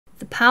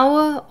The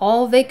power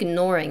of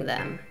ignoring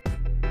them.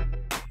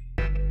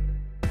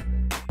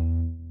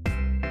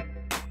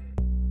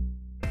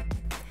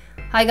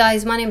 Hi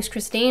guys, my name is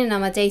Christine and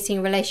I'm a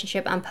dating,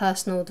 relationship and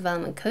personal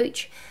development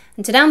coach.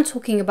 And today I'm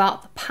talking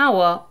about the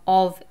power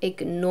of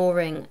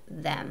ignoring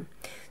them.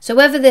 So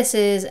whether this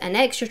is an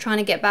ex you're trying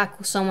to get back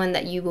or someone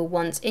that you were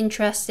once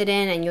interested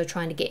in and you're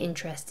trying to get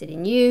interested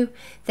in you,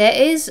 there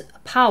is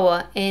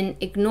power in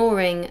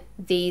ignoring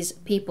these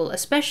people,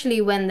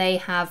 especially when they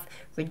have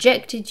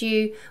rejected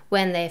you,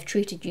 when they have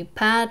treated you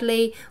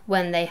badly,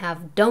 when they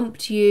have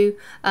dumped you,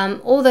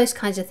 all those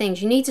kinds of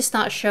things. You need to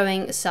start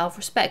showing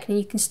self-respect, and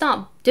you can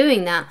start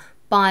doing that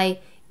by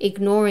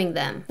ignoring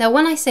them. Now,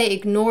 when I say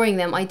ignoring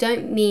them, I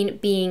don't mean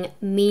being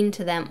mean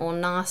to them or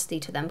nasty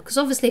to them, because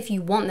obviously if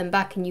you want them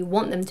back and you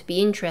want them to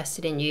be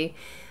interested in you,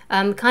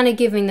 kind of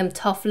giving them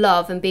tough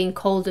love and being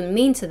cold and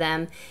mean to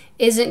them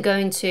isn't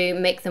going to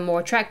make them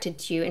more attracted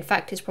to you. In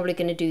fact, it's probably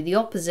going to do the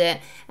opposite,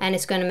 and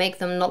it's going to make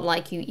them not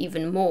like you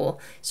even more.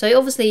 So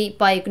obviously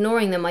by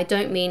ignoring them, I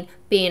don't mean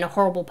being a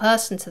horrible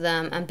person to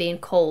them and being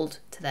cold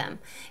to them.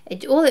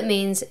 All it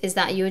means is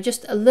that you're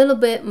just a little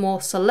bit more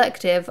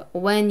selective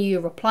when you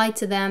reply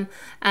to them,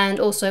 and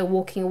also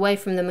walking away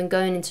from them and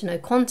going into no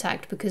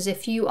contact. Because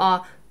if you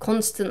are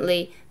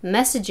constantly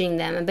messaging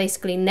them and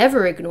basically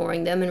never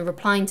ignoring them and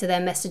replying to their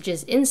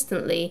messages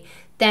instantly,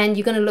 then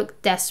you're going to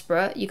look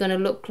desperate. You're going to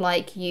look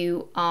like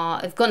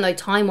have got no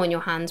time on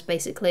your hands,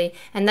 basically,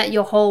 and that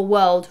your whole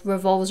world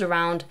revolves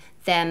around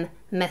them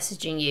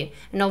messaging you.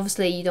 And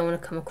obviously you don't want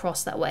to come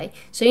across that way.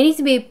 So you need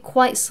to be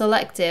quite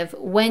selective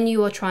when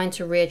you are trying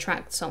to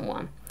reattract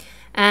someone.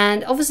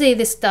 And obviously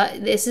this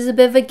is a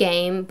bit of a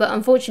game, but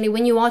unfortunately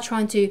when you are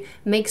trying to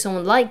make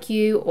someone like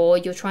you, or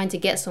you're trying to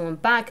get someone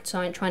back,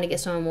 trying to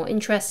get someone more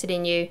interested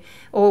in you,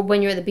 or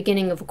when you're at the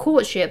beginning of a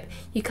courtship,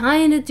 you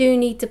kind of do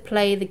need to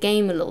play the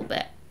game a little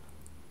bit.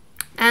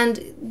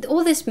 And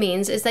all this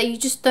means is that you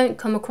just don't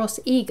come across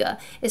eager.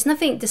 It's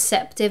nothing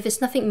deceptive,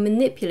 it's nothing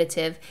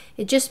manipulative.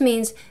 It just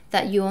means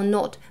that you're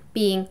not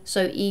being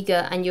so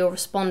eager and you're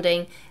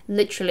responding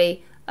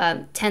literally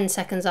 10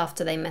 seconds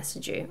after they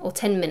message you, or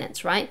 10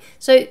 minutes, right?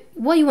 So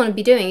what you want to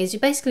be doing is you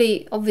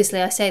basically,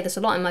 obviously I say this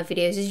a lot in my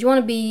videos, is you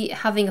want to be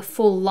having a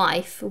full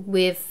life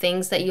with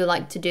things that you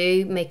like to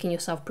do, making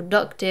yourself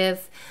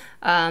productive.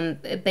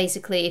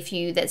 Basically, if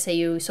you, let's say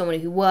you're someone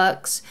who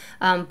works,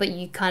 but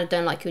you kind of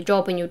don't like your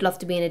job and you'd love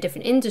to be in a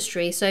different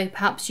industry, so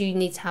perhaps you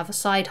need to have a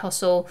side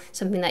hustle,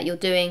 something that you're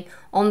doing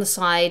on the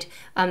side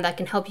that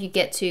can help you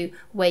get to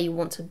where you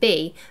want to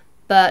be.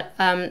 But,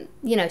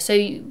 you know,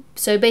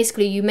 so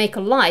basically you make a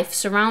life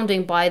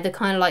surrounding by the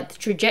kind of like the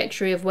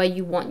trajectory of where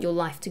you want your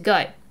life to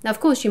go. Now, of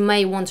course, you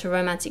may want a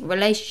romantic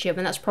relationship,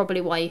 and that's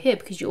probably why you're here,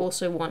 because you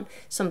also want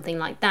something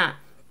like that.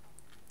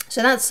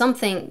 So that's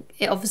something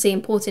obviously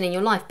important in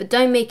your life, but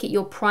don't make it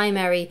your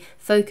primary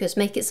focus.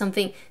 Make it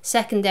something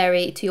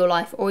secondary to your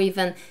life, or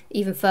even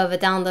further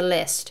down the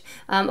list.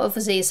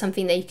 Obviously it's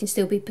something that you can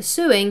still be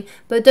pursuing,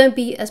 but don't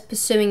be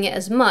pursuing it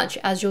as much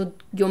as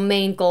your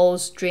main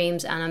goals,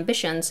 dreams and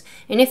ambitions.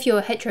 And if you're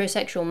a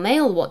heterosexual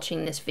male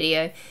watching this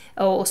video,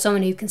 or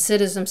someone who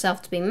considers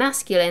themselves to be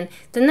masculine,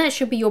 then that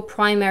should be your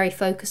primary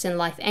focus in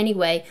life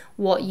anyway,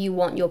 what you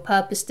want your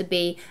purpose to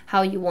be,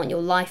 how you want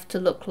your life to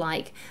look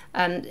like.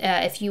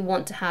 If you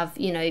want to have,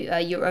 you know,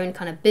 your own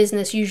kind of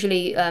business,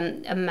 usually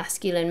a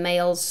masculine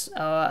male's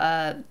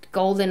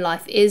goal in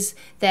life is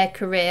their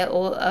career,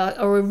 or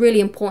a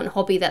really important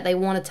hobby that they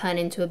want to turn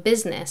into a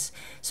business.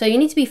 So you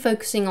need to be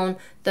focusing on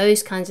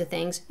those kinds of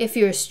things. If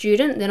you're a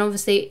student, then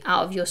obviously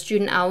out of your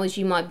student hours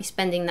you might be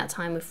spending that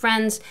time with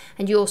friends,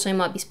 and you also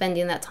might be spending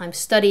that time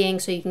studying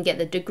so you can get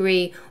the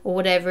degree or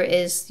whatever it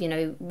is, you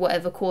know,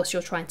 whatever course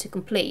you're trying to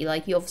complete.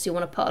 Like, you obviously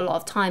want to put a lot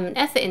of time and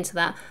effort into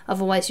that,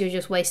 otherwise you're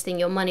just wasting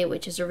your money,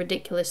 which is a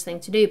ridiculous thing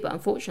to do. But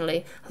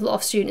unfortunately a lot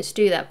of students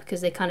do that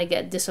because they kind of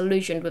get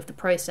disillusioned with the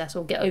process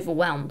or get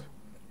overwhelmed.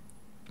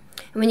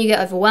 And when you get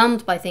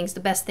overwhelmed by things, the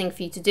best thing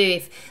for you to do,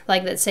 if,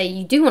 like, let's say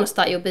you do want to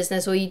start your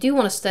business, or you do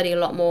want to study a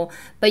lot more,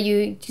 but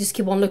you just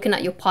keep on looking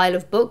at your pile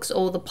of books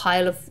or the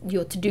pile of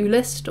your to-do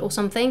list or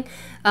something,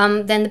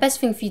 then the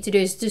best thing for you to do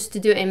is just to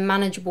do it in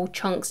manageable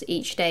chunks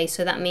each day.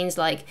 So that means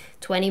like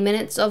 20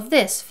 minutes of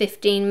this,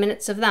 15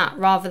 minutes of that,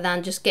 rather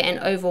than just getting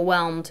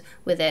overwhelmed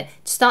with it.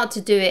 Start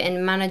to do it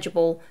in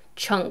manageable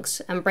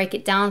chunks and break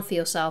it down for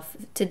yourself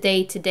to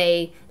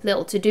day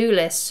little to-do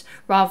lists,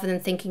 rather than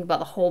thinking about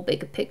the whole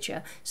bigger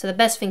picture. So the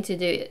best thing to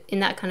do in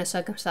that kind of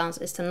circumstance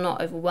is to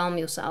not overwhelm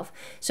yourself.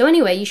 So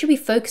anyway, you should be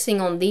focusing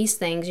on these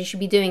things. You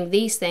should be doing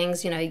these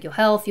things, you know, your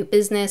health, your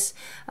business,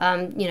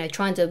 you know,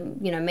 trying to,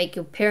 you know, make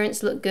your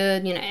appearance look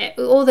good, you know,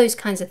 all those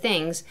kinds of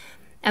things.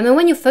 And then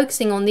when you're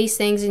focusing on these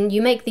things and you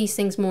make these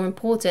things more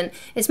important,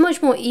 it's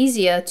much more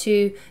easier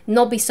to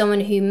not be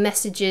someone who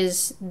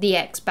messages the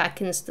ex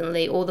back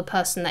instantly, or the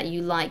person that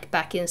you like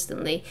back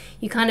instantly.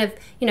 You kind of,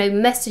 you know,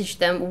 message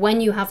them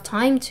when you have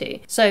time to.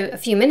 So a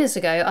few minutes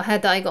ago, I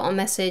heard that I got a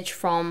message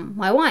from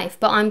my wife,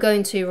 but I'm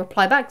going to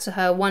reply back to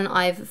her when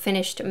I've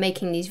finished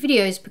making these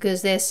videos,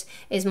 because this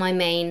is my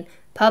main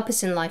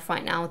purpose in life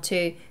right now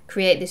to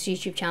create this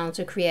YouTube channel,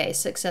 to create a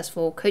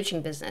successful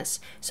coaching business.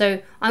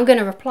 So I'm going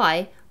to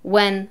reply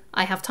when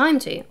I have time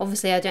to.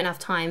 Obviously, I don't have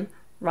time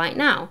right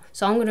now.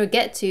 So I'm going to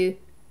get to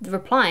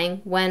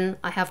replying when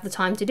I have the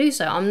time to do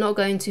so. I'm not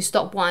going to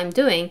stop what I'm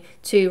doing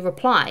to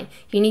reply.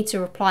 You need to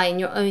reply in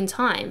your own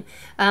time.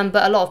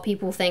 But a lot of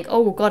people think,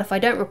 oh God, if I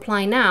don't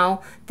reply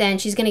now, then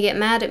she's going to get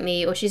mad at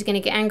me, or she's going to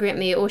get angry at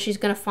me, or she's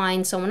going to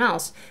find someone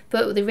else.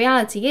 But the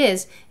reality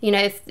is, you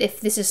know,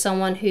 if this is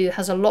someone who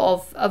has a lot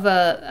of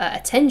other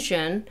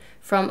attention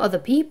from other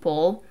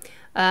people,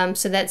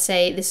 so let's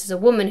say this is a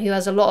woman who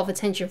has a lot of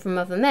attention from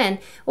other men,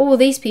 all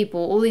these people,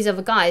 all these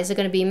other guys are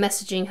going to be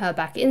messaging her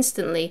back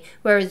instantly,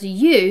 whereas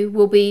you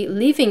will be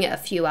leaving it a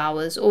few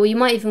hours, or you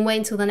might even wait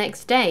until the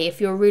next day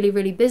if you're really,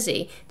 really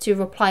busy to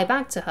reply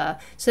back to her.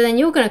 So then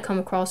you're going to come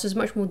across as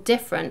much more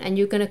different, and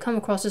you're going to come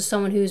across as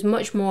someone who's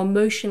much more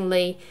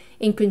emotionally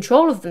in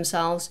control of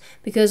themselves,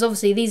 because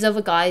obviously these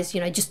other guys, you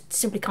know, just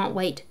simply can't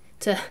wait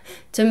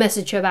to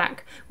message her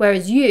back,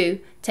 whereas you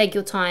take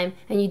your time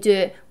and you do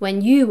it when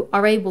you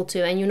are able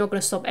to, and you're not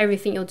going to stop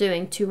everything you're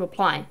doing to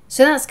reply.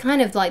 So that's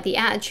kind of like the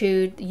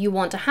attitude you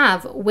want to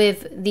have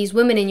with these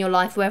women in your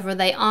life, whether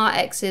they are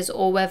exes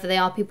or whether they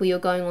are people you're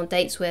going on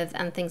dates with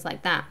and things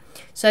like that.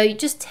 So you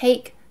just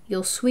take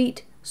your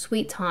sweet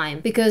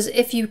time, because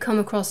if you come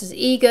across as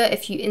eager,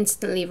 if you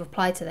instantly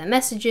reply to their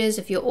messages,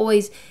 if you're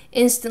always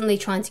instantly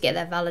trying to get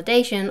their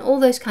validation, all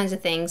those kinds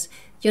of things,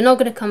 you're not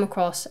going to come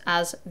across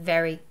as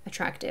very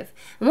attractive.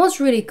 And what's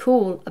really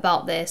cool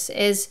about this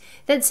is,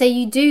 let's say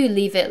you do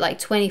leave it like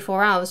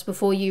 24 hours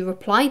before you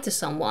reply to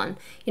someone.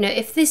 You know,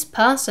 if this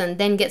person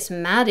then gets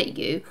mad at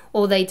you,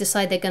 or they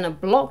decide they're going to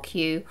block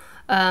you,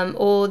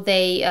 or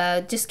they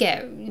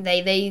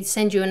they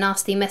send you a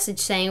nasty message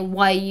saying,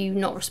 why are you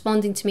not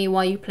responding to me,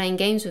 why are you playing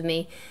games with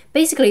me,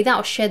 basically that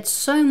will shed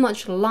so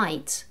much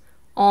light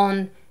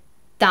on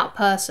that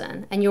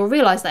person, and you'll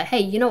realize that, hey,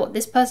 you know what,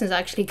 this person is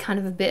actually kind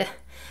of a bit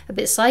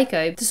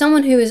psycho. To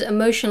someone who is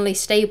emotionally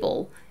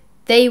stable,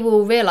 they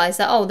will realize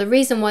that, oh, the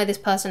reason why this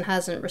person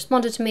hasn't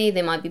responded to me,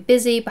 they might be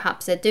busy,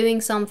 perhaps they're doing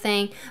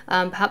something,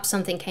 perhaps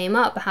something came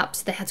up,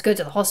 perhaps they had to go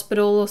to the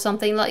hospital or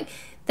something. Like,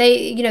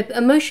 they, you know,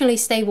 emotionally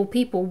stable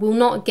people will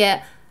not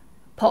get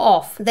put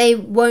off. They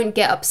won't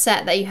get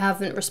upset that you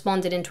haven't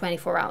responded in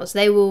 24 hours.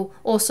 They will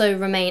also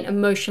remain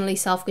emotionally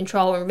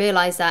self-controlled and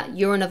realize that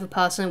you're another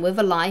person with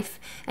a life,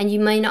 and you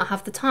may not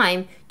have the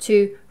time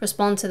to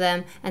respond to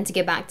them and to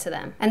get back to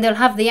them. And they'll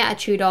have the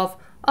attitude of,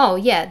 oh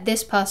yeah,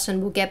 this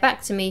person will get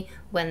back to me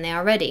when they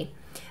are ready.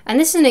 And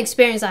this is an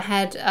experience I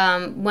had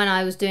when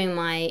I was doing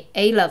my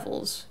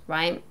A-levels,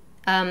 right?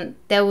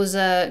 There was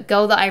a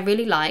girl that I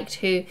really liked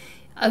who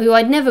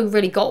I'd never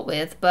really got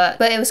with, but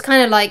it was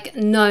kind of like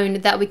known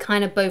that we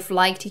kind of both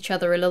liked each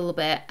other a little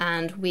bit,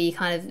 and we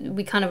kind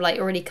of like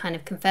already kind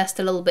of confessed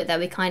a little bit that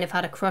we kind of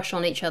had a crush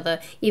on each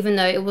other, even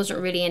though it wasn't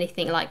really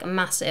anything like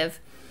massive.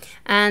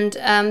 And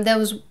there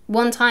was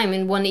one time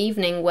in one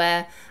evening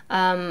where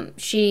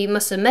she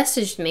must have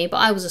messaged me, but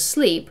I was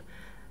asleep.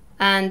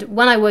 And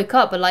when I woke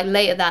up, like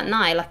later that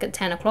night, like at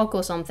 10 o'clock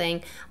or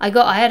something, I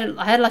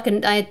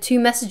had two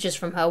messages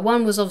from her.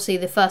 One was obviously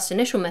the first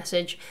initial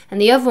message, and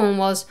the other one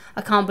was,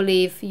 I can't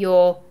believe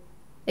you're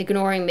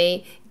ignoring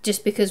me.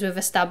 Just because we've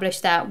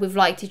established that we've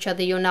liked each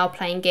other, you're now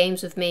playing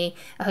games with me,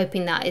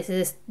 hoping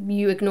that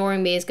you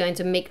ignoring me is going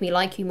to make me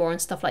like you more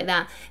and stuff like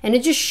that. And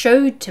it just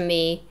showed to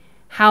me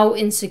how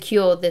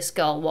insecure this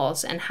girl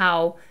was, and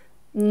how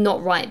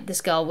not right this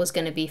girl was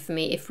going to be for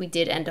me if we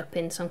did end up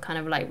in some kind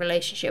of like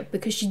relationship,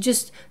 because she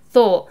just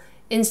thought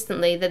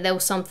instantly that there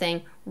was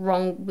something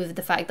wrong with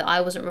the fact that I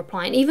wasn't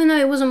replying, even though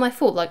it wasn't my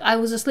fault. Like, I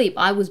was asleep,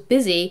 I was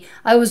busy,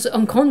 I was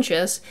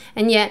unconscious,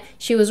 and yet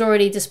she was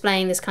already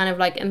displaying this kind of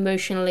like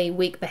emotionally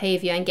weak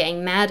behavior and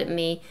getting mad at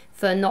me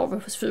for not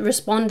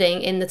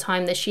responding in the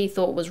time that she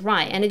thought was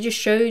right. And it just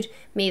showed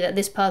me that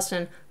this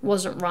person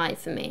wasn't right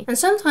for me. And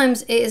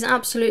sometimes it is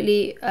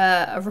absolutely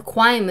a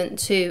requirement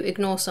to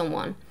ignore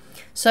someone.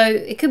 So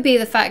it could be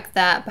the fact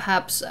that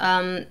perhaps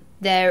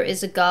there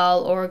is a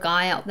girl or a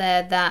guy out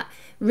there that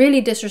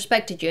really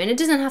disrespected you, and it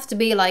doesn't have to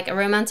be like a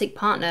romantic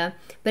partner,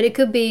 but it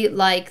could be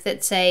like,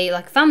 let's say,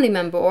 like a family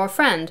member or a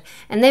friend,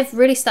 and they've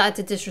really started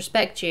to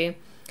disrespect you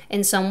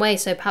in some way.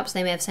 So perhaps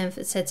they may have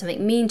said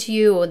something mean to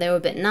you, or they were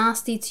a bit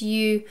nasty to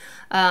you,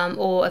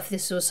 or if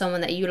this was someone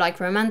that you like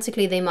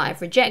romantically, they might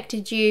have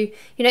rejected you.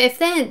 You know, if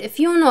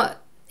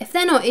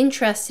they're not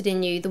interested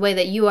in you the way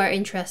that you are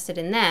interested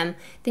in them,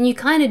 then you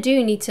kind of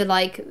do need to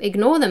like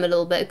ignore them a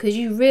little bit,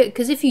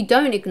 because if you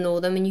don't ignore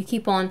them and you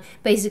keep on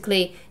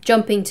basically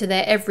jumping to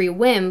their every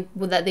whim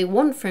that they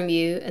want from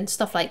you and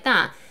stuff like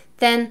that,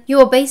 then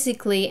you're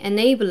basically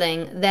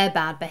enabling their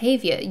bad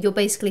behavior. You're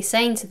basically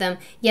saying to them,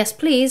 yes,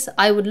 please,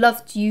 I would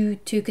love you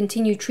to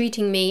continue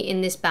treating me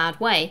in this bad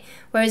way.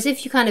 Whereas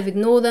if you kind of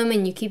ignore them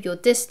and you keep your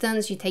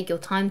distance, you take your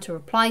time to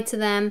reply to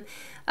them,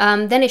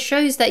 then it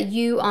shows that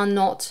you are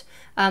not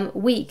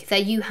weak,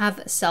 that you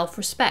have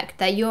self-respect,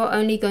 that you're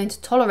only going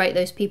to tolerate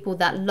those people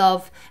that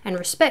love and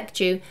respect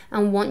you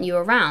and want you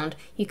around.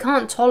 You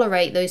can't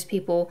tolerate those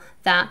people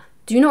that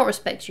do not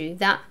respect you,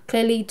 that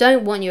clearly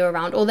don't want you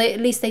around, or at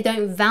least they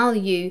don't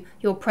value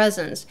your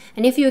presence.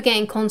 And if you're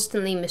getting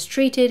constantly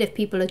mistreated, if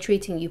people are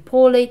treating you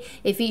poorly,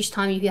 if each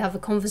time you have a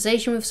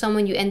conversation with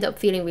someone you end up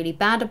feeling really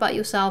bad about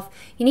yourself,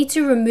 you need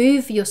to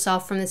remove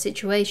yourself from the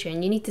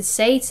situation. You need to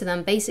say to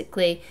them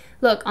basically,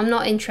 look, I'm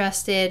not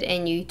interested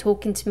in you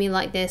talking to me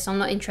like this. I'm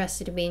not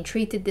interested in being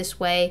treated this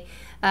way.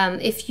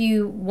 If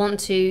you want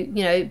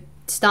to,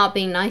 start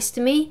being nice to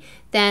me,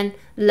 then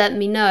let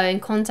me know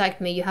and contact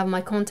me. You have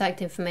my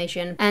contact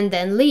information, and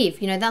then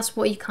leave. That's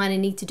what you kind of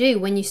need to do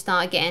when you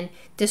start getting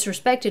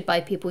disrespected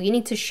by people. You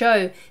need to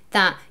show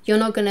that you're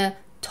not going to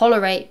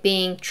tolerate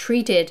being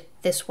treated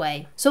this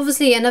way. So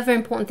obviously another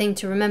important thing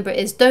to remember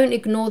is don't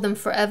ignore them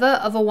forever,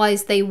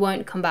 otherwise they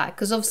won't come back.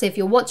 Because obviously if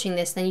you're watching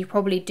this, then you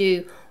probably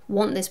do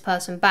want this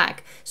person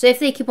back. So if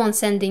they keep on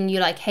sending you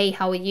like, hey,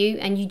 how are you,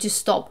 and you just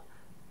stop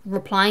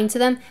replying to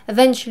them,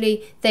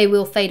 eventually they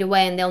will fade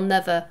away and they'll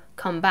never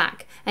come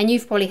back. And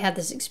you've probably had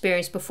this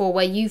experience before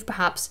where you've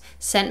perhaps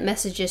sent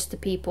messages to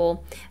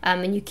people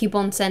and you keep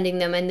on sending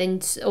them, and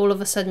then all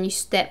of a sudden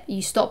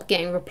you stop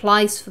getting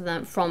replies from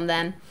them,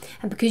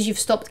 and because you've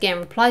stopped getting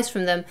replies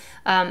from them,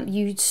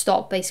 you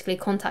stop basically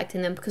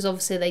contacting them, because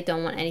obviously they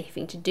don't want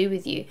anything to do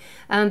with you.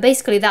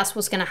 Basically that's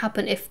what's going to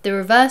happen if the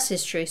reverse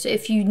is true. So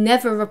if you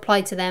never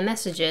reply to their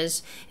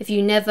messages, if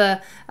you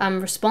never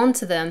respond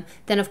to them,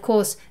 then of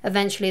course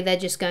eventually they're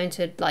just going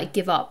to like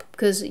give up,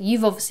 because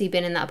you've obviously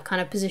been in that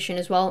kind of position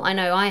as well. I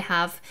know I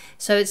have.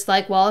 So it's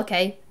like, well,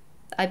 okay,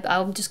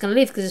 I'm just going to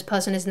leave because this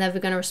person is never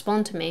going to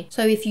respond to me.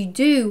 So if you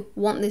do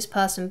want this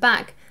person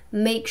back,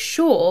 make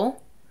sure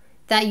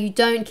that you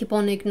don't keep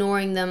on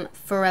ignoring them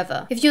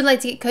forever. If you'd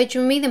like to get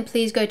coaching with me, then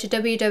please go to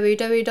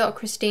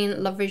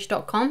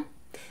www.christineloveridge.com.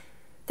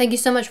 Thank you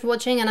so much for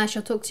watching, and I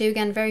shall talk to you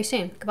again very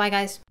soon. Goodbye,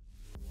 guys.